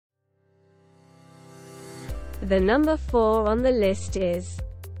The number 4 on the list is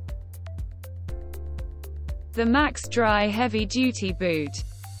the Max Dry Heavy Duty Boot,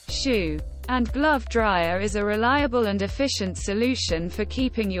 Shoe, and Glove Dryer is a reliable and efficient solution for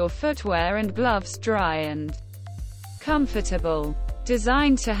keeping your footwear and gloves dry and comfortable.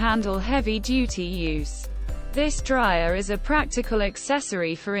 Designed to handle heavy-duty use, this dryer is a practical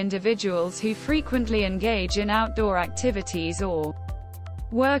accessory for individuals who frequently engage in outdoor activities or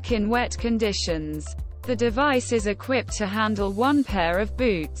work in wet conditions. The device is equipped to handle one pair of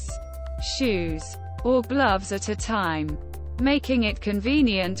boots, shoes, or gloves at a time, making it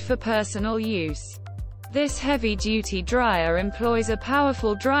convenient for personal use. This heavy-duty dryer employs a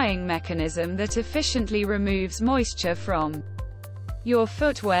powerful drying mechanism that efficiently removes moisture from your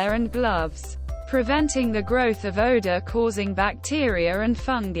footwear and gloves, preventing the growth of odor-causing bacteria and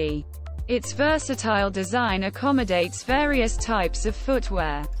fungi. Its versatile design accommodates various types of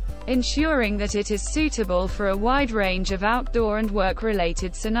footwear, ensuring that it is suitable for a wide range of outdoor and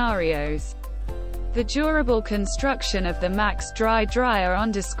work-related scenarios. The durable construction of the Max Dry Dryer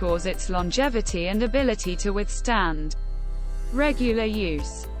underscores its longevity and ability to withstand regular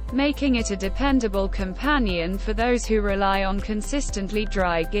use, making it a dependable companion for those who rely on consistently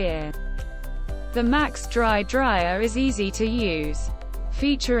dry gear. The Max Dry Dryer is easy to use,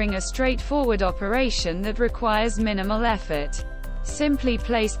 featuring a straightforward operation that requires minimal effort. Simply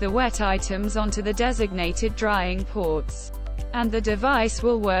place the wet items onto the designated drying ports, and the device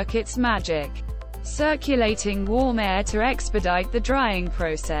will work its magic, circulating warm air to expedite the drying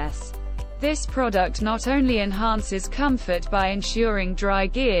process. This product not only enhances comfort by ensuring dry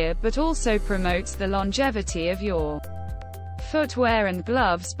gear but also promotes the longevity of your footwear and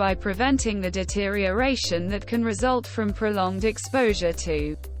gloves by preventing the deterioration that can result from prolonged exposure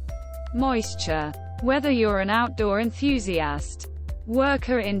to moisture. Whether you're an outdoor enthusiast,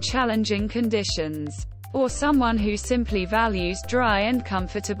 worker in challenging conditions, or someone who simply values dry and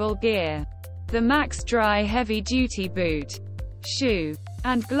comfortable gear, the Max Dry Heavy Duty Boot, Shoe,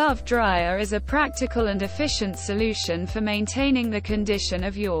 and Glove Dryer is a practical and efficient solution for maintaining the condition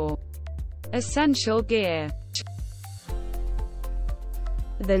of your essential gear.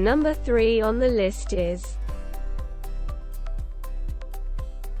 the number 3 on the list is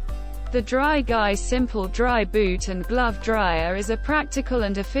The Dry Guy Simple Dry Boot and Glove Dryer is a practical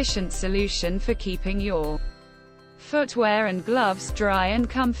and efficient solution for keeping your footwear and gloves dry and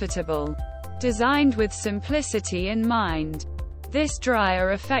comfortable. Designed with simplicity in mind, this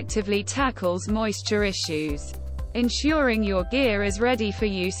dryer effectively tackles moisture issues, ensuring your gear is ready for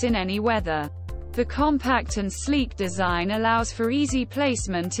use in any weather. The compact and sleek design allows for easy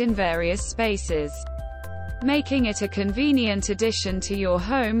placement in various spaces, making it a convenient addition to your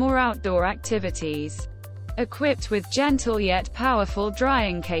home or outdoor activities. Equipped with gentle yet powerful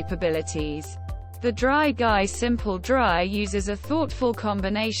drying capabilities, the Dry Guy Simple Dry uses a thoughtful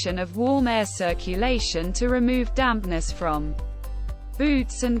combination of warm air circulation to remove dampness from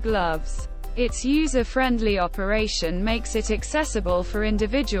boots and gloves. Its user-friendly operation makes it accessible for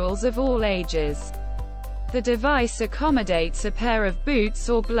individuals of all ages. The device accommodates a pair of boots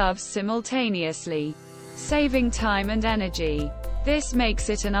or gloves simultaneously, saving time and energy. This makes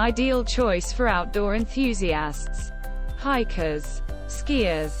it an ideal choice for outdoor enthusiasts, hikers,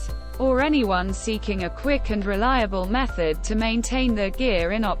 skiers, or anyone seeking a quick and reliable method to maintain their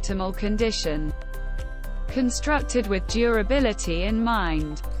gear in optimal condition. Constructed with durability in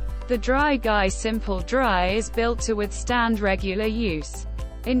mind, the Dry Guy Simple Dry is built to withstand regular use,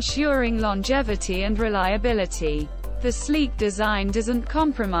 ensuring longevity and reliability. The sleek design doesn't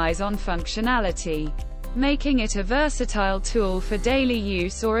compromise on functionality, making it a versatile tool for daily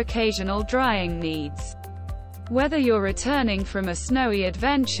use or occasional drying needs. Whether you're returning from a snowy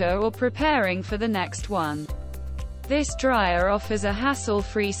adventure or preparing for the next one, this dryer offers a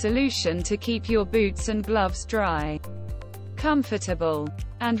hassle-free solution to keep your boots and gloves dry, comfortable,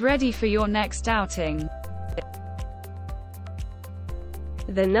 and ready for your next outing.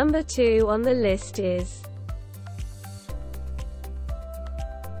 the number 2 on the list is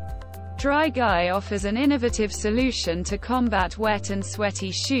Dry Guy offers an innovative solution to combat wet and sweaty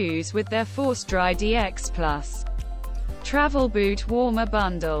shoes with their Force Dry DX Plus Travel Boot Warmer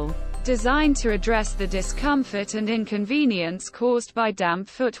Bundle. Designed to address the discomfort and inconvenience caused by damp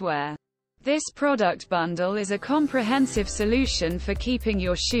footwear, this product bundle is a comprehensive solution for keeping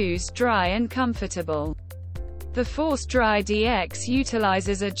your shoes dry and comfortable. The Force Dry DX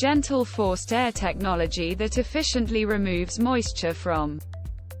utilizes a gentle forced air technology that efficiently removes moisture from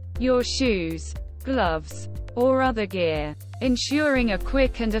your shoes, gloves, or other gear, ensuring a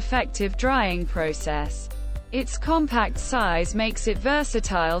quick and effective drying process. Its compact size makes it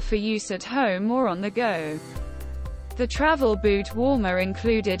versatile for use at home or on the go, The travel boot warmer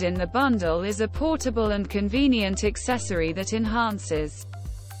included in the bundle is a portable and convenient accessory that enhances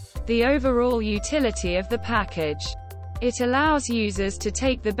the overall utility of the package. It allows users to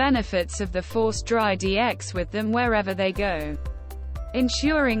take the benefits of the Force Dry DX with them wherever they go,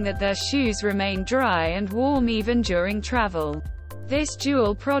 ensuring that their shoes remain dry and warm even during travel. This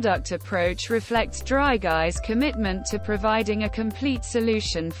dual product approach reflects DryGuy's commitment to providing a complete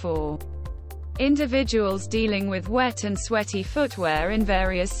solution for individuals dealing with wet and sweaty footwear in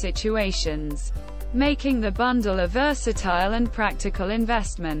various situations, making the bundle a versatile and practical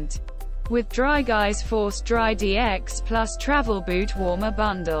investment. With DryGuy's Force Dry DX plus Travel Boot Warmer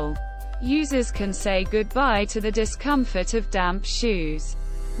bundle, users can say goodbye to the discomfort of damp shoes,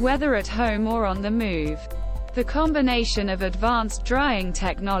 whether at home or on the move. The combination of advanced drying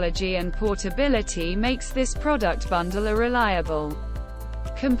technology and portability makes this product bundle a reliable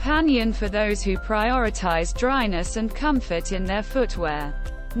companion for those who prioritize dryness and comfort in their footwear,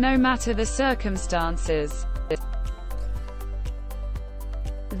 no matter the circumstances.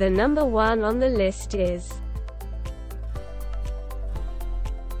 The number 1 on the list is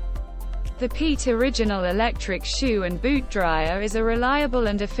the Peet Original Electric Shoe and Boot Dryer is a reliable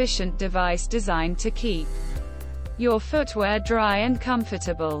and efficient device designed to keep your footwear dry and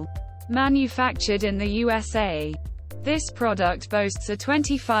comfortable. Manufactured in the USA, this product boasts a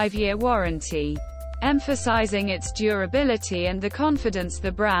 25-year warranty, emphasizing its durability and the confidence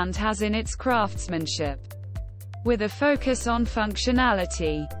the brand has in its craftsmanship. With a focus on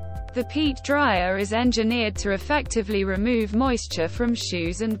functionality, the Peet Dryer is engineered to effectively remove moisture from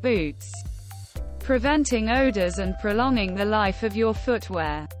shoes and boots, preventing odors and prolonging the life of your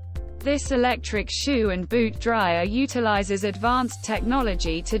footwear. This electric shoe and boot dryer utilizes advanced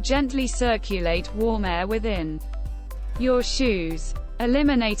technology to gently circulate warm air within your shoes,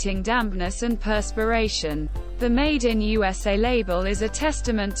 eliminating dampness and perspiration. The Made in USA label is a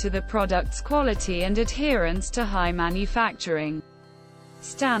testament to the product's quality and adherence to high manufacturing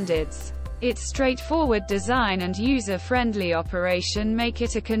standards. Its straightforward design and user-friendly operation make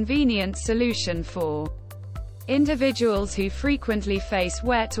it a convenient solution for individuals who frequently face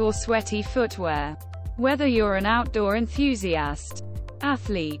wet or sweaty footwear. Whether you're an outdoor enthusiast,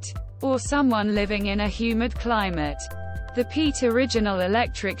 athlete, or someone living in a humid climate, the Peet Original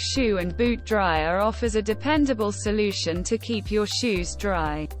Electric Shoe and Boot Dryer offers a dependable solution to keep your shoes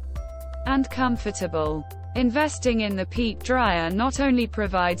dry and comfortable. Investing in the Peet Dryer not only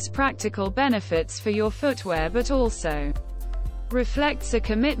provides practical benefits for your footwear but also reflects a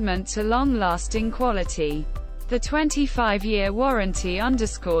commitment to long-lasting quality. The 25-year warranty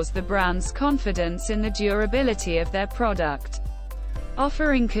underscores the brand's confidence in the durability of their product,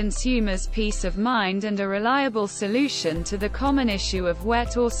 offering consumers peace of mind and a reliable solution to the common issue of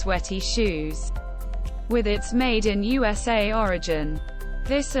wet or sweaty shoes. With its Made in USA origin,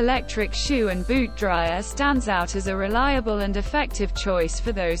 this electric shoe and boot dryer stands out as a reliable and effective choice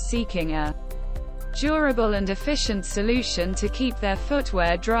for those seeking a durable and efficient solution to keep their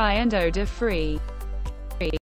footwear dry and odor-free.